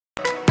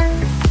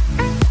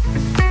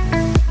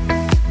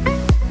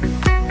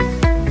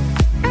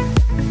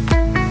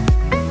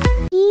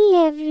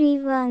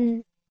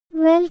everyone.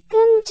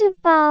 Welcome to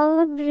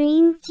Power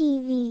Brain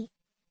TV.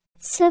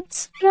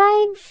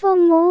 Subscribe for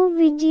more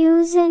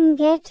videos and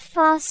get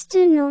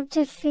faster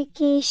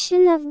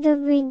notification of the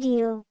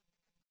video.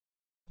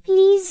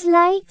 Please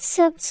like,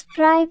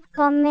 subscribe,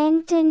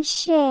 comment and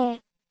share.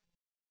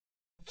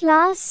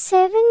 Class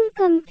 7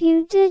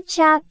 Computer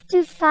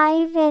Chapter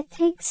 5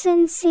 Ethics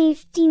and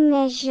Safety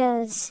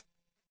Measures.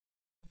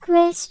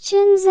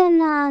 Questions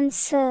and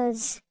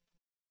answers.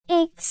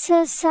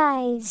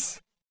 Exercise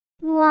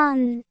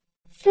 1.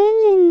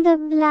 Fill in the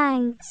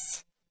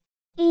blanks.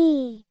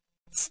 A.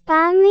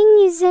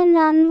 Spamming is an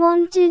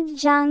unwanted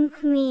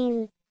junk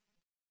mail.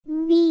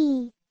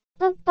 B.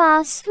 A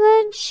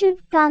password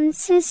should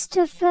consist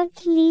of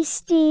at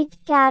least 8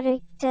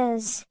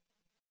 characters.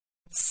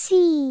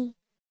 C.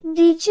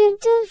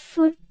 Digital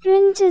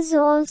footprint is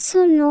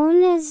also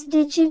known as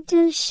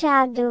digital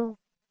shadow.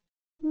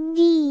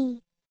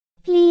 D.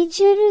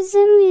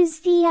 Plagiarism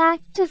is the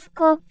act of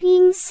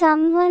copying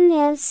someone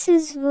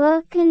else's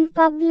work and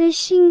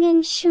publishing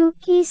and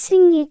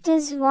showcasing it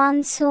as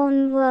one's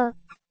own work.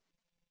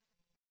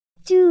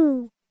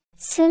 2.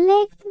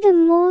 Select the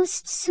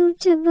most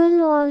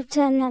suitable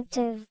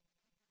alternative.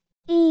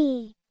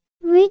 A.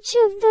 Which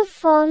of the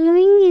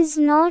following is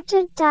not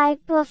a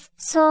type of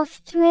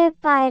software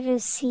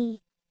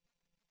piracy?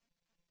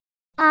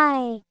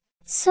 I.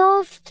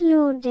 Soft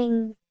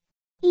loading.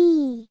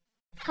 E.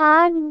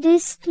 Hard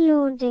disk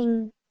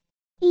loading.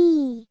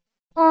 E.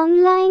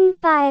 Online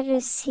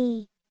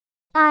piracy.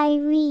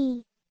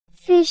 IV.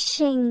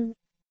 Phishing.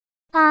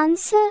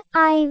 Answer: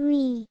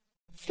 IV.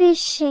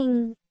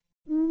 Phishing.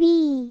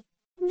 B.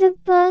 The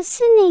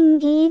person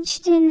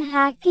engaged in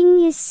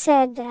hacking is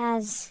said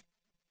as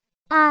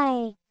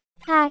I.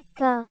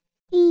 Hacker.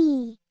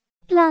 E.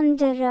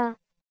 Plunderer.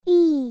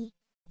 E.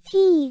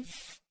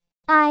 Thief.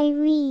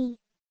 IV.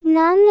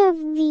 None of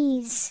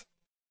these.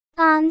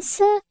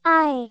 Answer: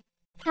 I.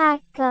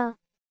 Hacker.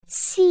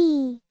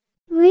 C.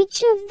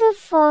 Which of the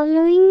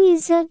following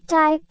is a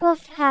type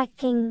of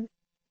hacking?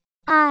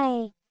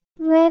 I.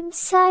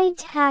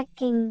 Website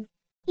hacking.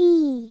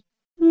 E.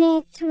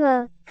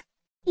 Network.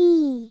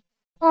 E.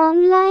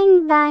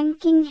 Online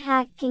banking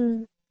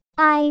hacking.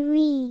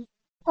 IV.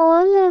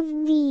 All of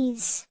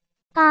these.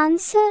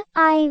 Answer: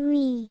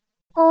 IV.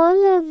 All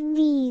of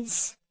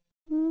these.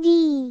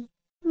 D.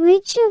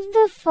 Which of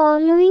the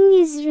following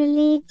is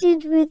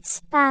related with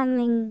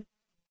spamming?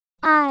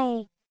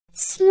 I.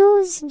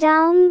 Slows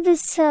down the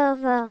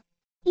server.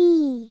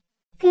 E.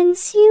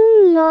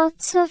 Consume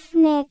lots of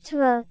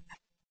network.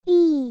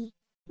 E.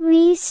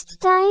 Waste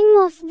time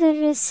of the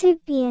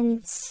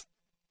recipients.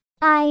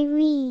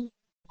 IV.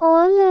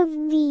 All of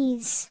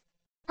these.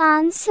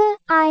 Answer: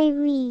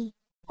 IV.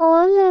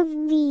 All of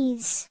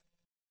these.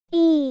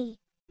 A.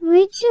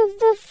 Which of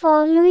the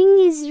following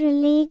is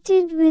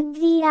related with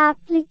the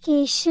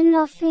application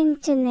of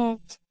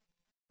internet?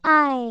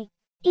 I.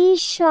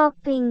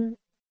 E-shopping.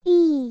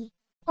 E.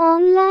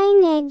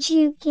 Online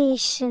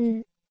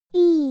education.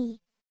 E.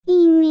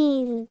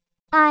 Email.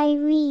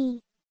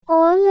 IV.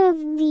 All of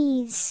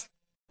these.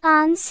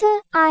 Answer: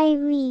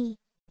 IV.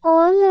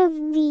 All of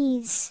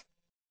these.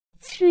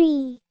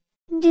 3.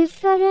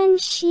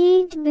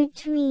 Differentiate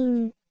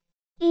between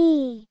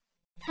A.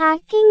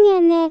 Hacking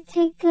and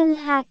ethical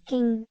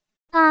hacking.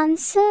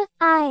 Answer: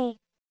 I.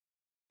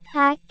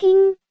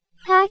 Hacking.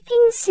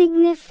 Hacking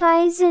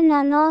signifies an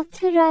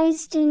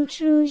unauthorized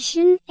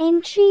intrusion,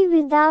 entry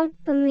without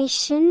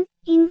permission,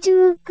 into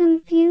a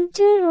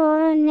computer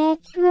or a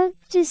network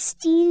to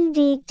steal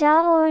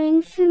data or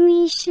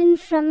information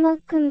from a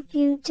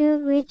computer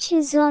which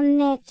is on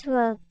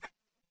network.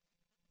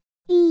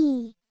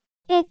 E.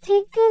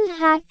 Ethical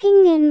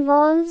hacking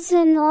involves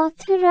an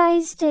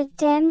authorized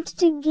attempt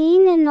to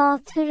gain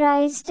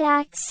unauthorized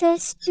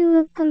access to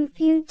a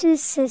computer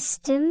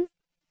system,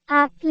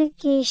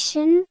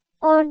 application,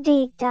 or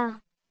data.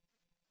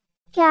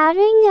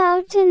 Carrying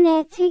out an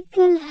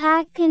ethical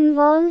hack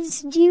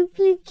involves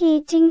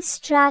duplicating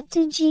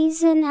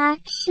strategies and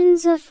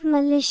actions of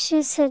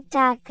malicious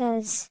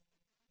attackers.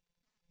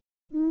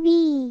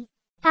 B.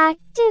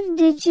 Active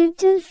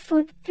digital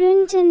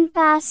footprint and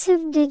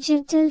passive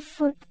digital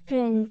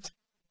footprint.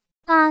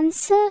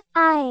 Answer: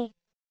 I.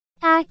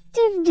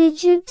 Active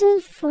digital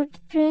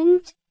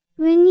footprint.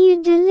 When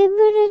you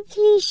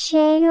deliberately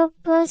share your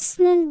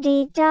personal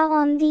data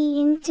on the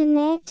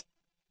internet,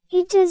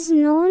 it is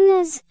known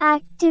as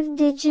active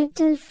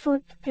digital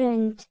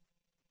footprint.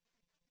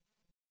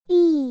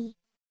 E.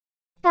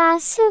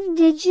 Passive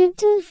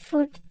digital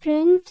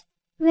footprint.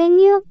 When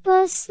your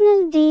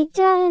personal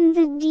data and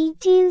the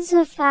details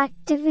of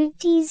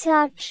activities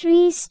are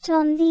traced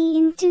on the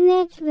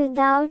internet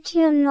without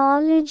your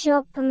knowledge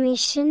or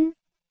permission,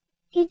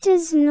 it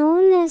is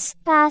known as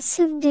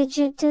passive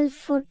digital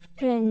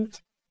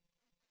footprint.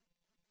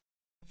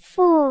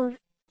 4.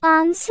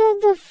 Answer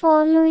the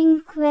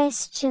following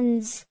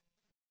questions.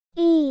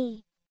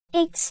 A.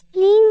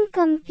 Explain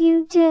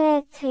computer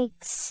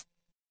ethics.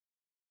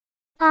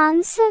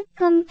 Answer.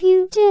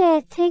 Computer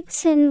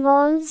ethics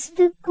involves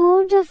the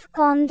code of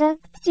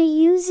conduct to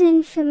use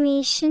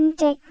information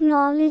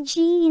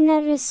technology in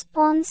a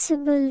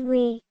responsible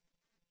way.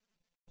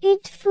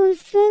 It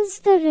fulfills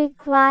the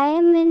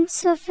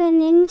requirements of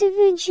an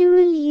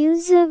individual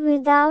user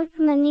without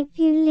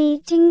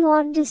manipulating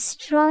or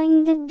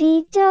destroying the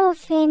data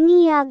of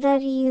any other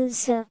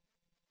user.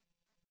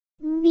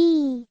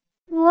 B.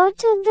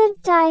 What are the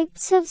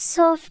types of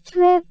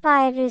software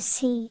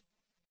piracy?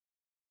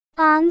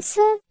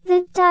 Answer.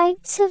 The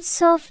types of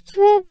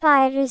software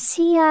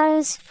piracy are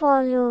as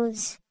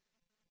follows.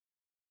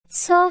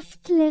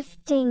 Soft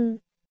lifting,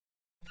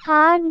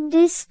 hard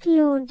disk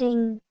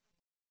loading,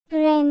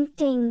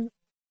 renting,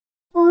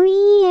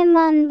 OEM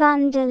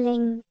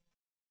unbundling,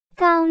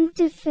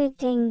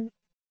 counterfeiting,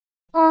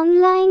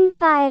 online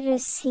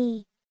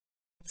piracy.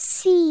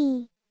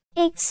 C.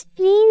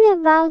 Explain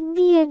about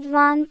the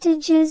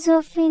advantages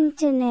of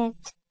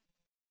Internet.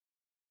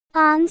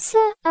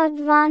 Answer.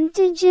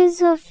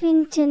 Advantages of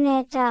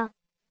Internet are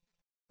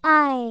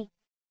I.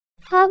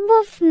 Hub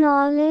of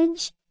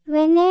knowledge.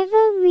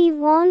 Whenever we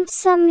want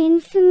some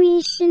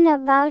information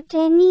about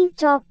any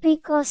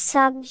topic or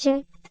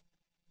subject,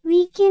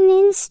 we can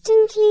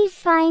instantly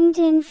find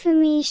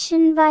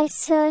information by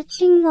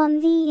searching on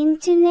the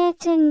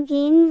Internet and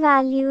gain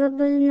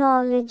valuable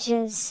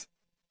knowledges.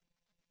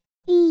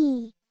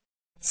 E.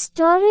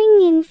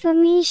 Storing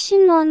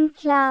information on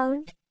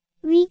cloud.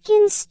 We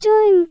can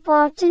store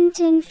important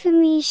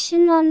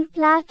information on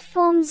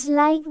platforms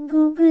like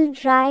Google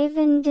Drive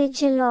and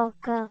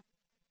DigiLocker.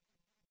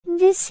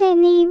 This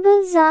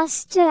enables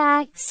us to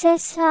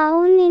access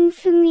our own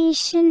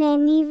information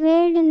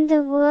anywhere in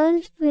the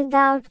world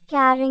without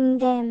carrying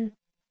them.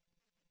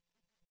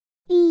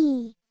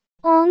 E.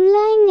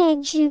 Online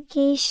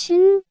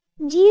education.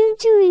 Due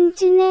to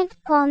Internet,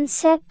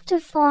 concept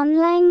of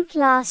online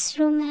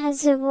classroom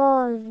has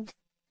evolved.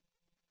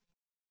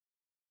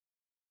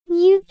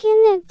 You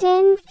can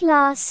attend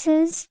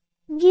classes,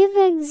 give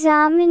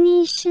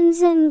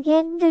examinations and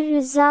get the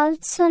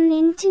results on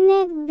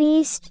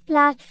Internet-based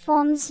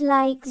platforms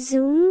like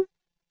Zoom,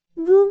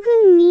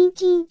 Google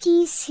Meet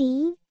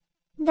etc.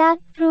 that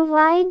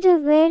provide a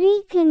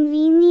very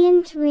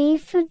convenient way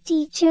for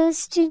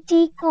teachers to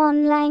take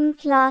online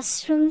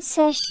classroom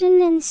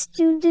session and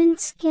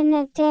students can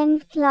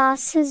attend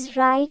classes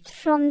right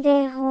from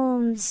their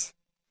homes.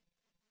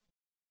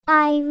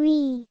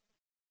 IV.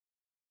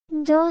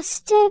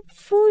 Doorstep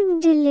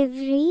food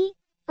delivery.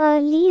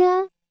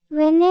 Earlier,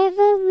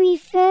 whenever we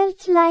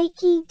felt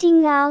like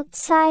eating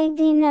outside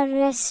in a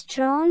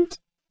restaurant,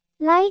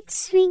 like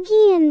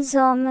Swiggy and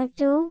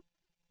Zomato,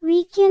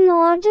 we can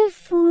order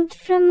food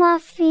from our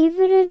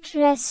favorite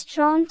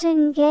restaurant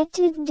and get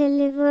it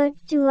delivered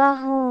to our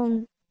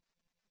home.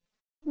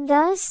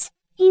 Thus,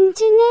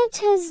 Internet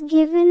has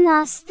given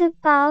us the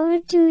power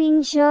to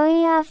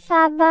enjoy our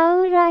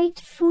favorite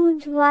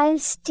food while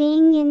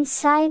staying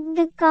inside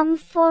the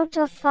comfort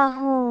of our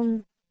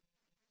home.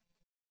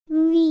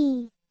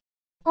 V.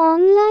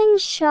 Online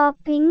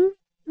shopping.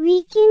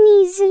 We can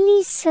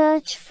easily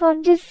search for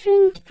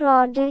different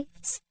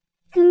products,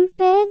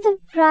 compare the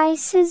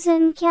prices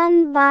and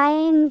can buy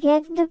and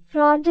get the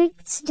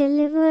products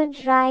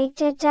delivered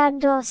right at our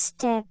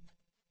doorstep.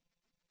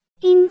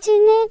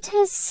 Internet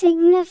has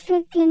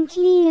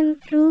significantly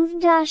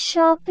improved our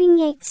shopping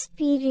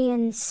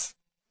experience.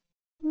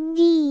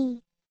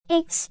 D.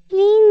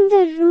 Explain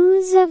the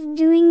rules of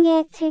doing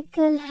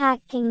ethical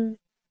hacking.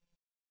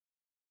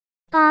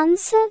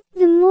 Answer.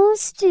 The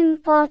most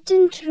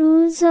important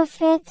rules of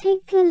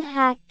ethical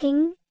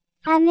hacking.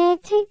 An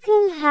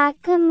ethical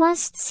hacker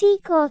must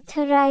seek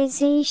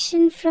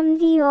authorization from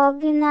the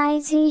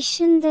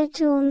organization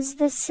that owns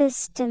the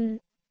system.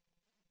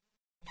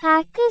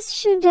 Hackers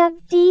should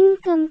obtain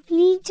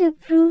complete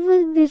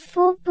approval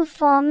before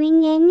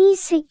performing any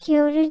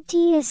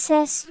security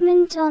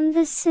assessment on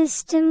the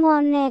system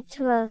or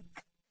network.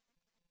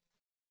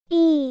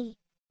 A.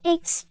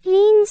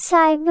 Explain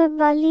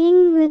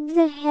cyberbullying with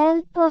the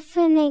help of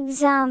an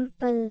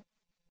example.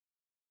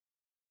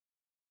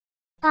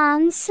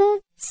 Answer.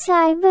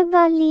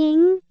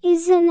 Cyberbullying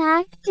is an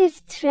act of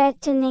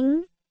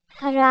threatening,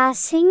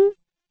 harassing,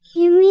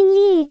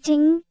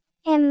 humiliating,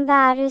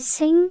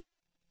 embarrassing,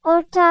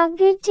 or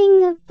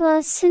targeting a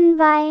person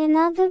by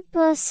another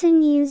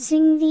person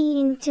using the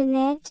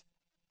Internet,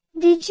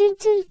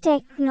 digital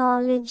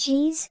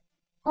technologies,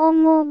 or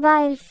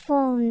mobile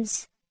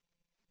phones.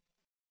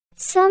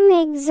 Some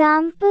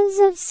examples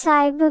of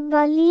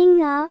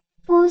cyberbullying are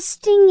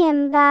posting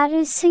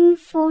embarrassing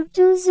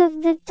photos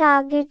of the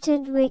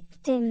targeted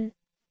victim,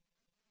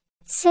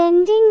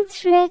 sending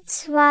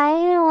threats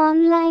via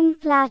online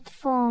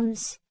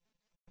platforms,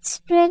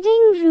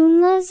 spreading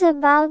rumors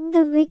about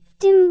the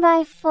victim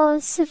by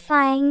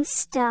falsifying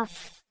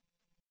stuff.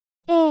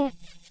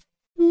 F.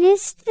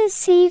 List the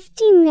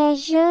safety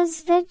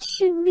measures that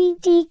should be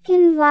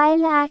taken while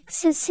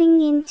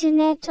accessing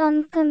Internet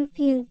on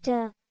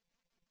computer.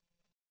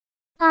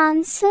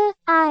 Answer.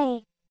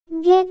 I.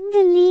 Get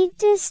the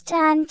latest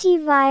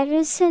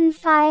antivirus and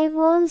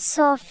firewall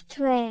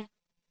software.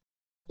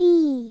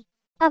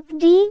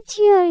 Update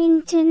your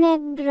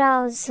internet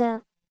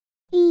browser.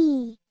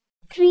 E.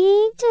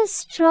 Create a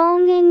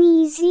strong and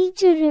easy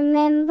to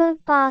remember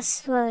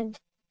password.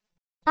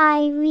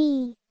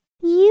 IV.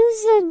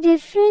 Use a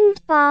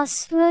different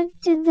password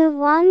to the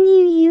one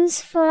you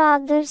use for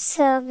other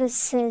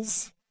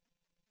services.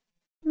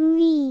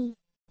 V.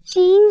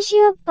 Change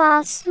your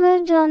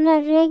password on a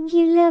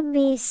regular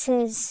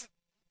basis.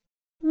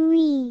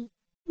 V.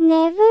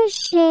 Never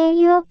share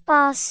your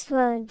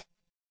password.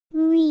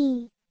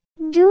 V.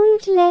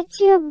 Don't let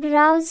your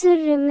browser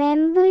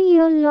remember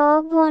your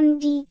logon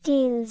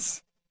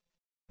details.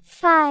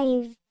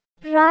 5.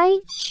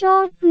 Write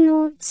short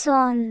notes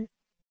on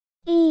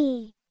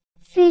A.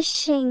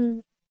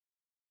 Phishing.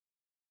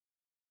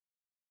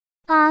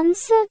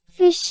 Answer.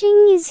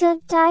 Phishing is a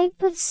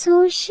type of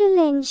social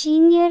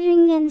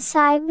engineering and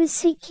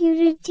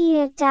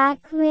cybersecurity attack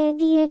where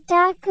the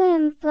attacker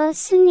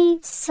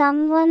impersonates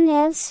someone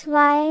else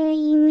via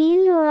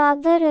email or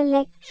other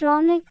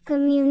electronic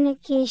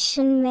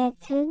communication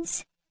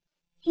methods,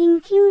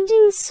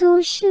 including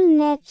social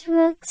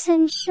networks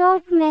and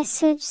short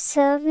message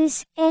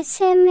service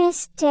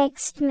 (SMS)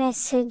 text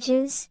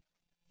messages,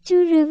 to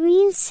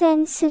reveal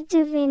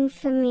sensitive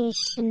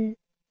information.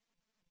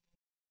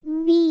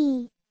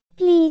 B.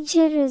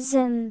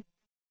 Plagiarism.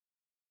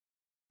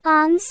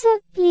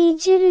 Answer.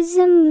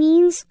 Plagiarism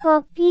means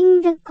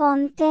copying the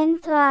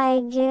content or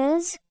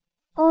ideas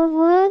or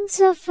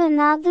words of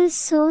another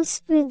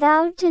source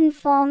without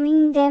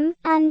informing them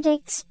and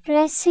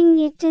expressing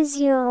it as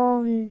your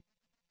own.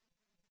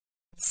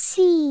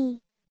 C.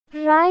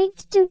 Right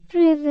to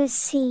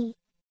privacy.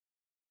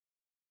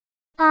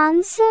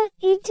 Answer.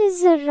 It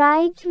is a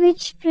right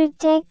which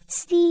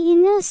protects the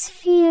inner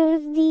sphere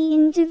of the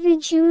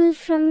individual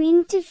from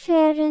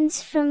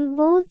interference from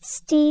both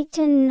state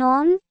and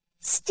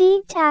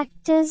non-state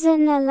actors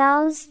and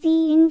allows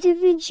the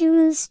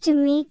individuals to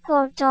make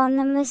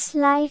autonomous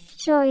life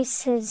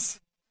choices.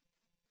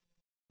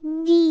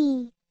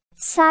 D.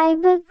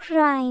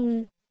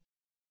 Cybercrime.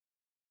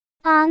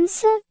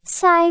 Answer.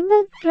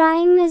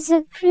 Cybercrime is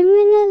a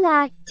criminal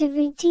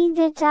activity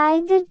that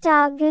either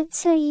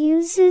targets or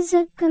uses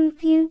a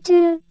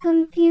computer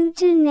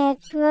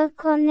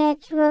network or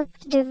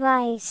networked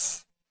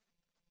device.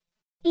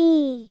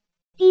 A.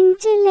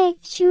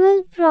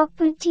 Intellectual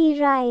property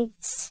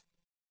rights.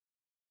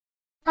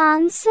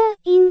 Answer.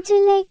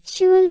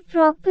 Intellectual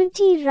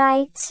property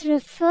rights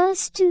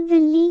refers to the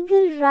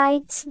legal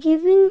rights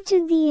given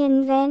to the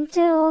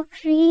inventor or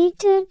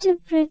creator to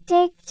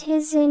protect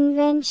his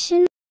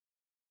invention.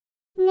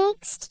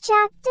 Next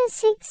chapter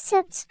 6.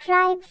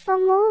 Subscribe for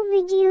more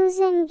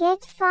videos and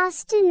get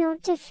faster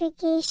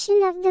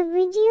notification of the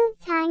video.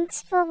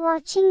 Thanks for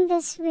watching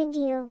this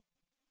video.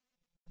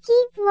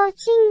 Keep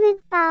watching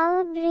with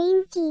Power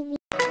Brain TV.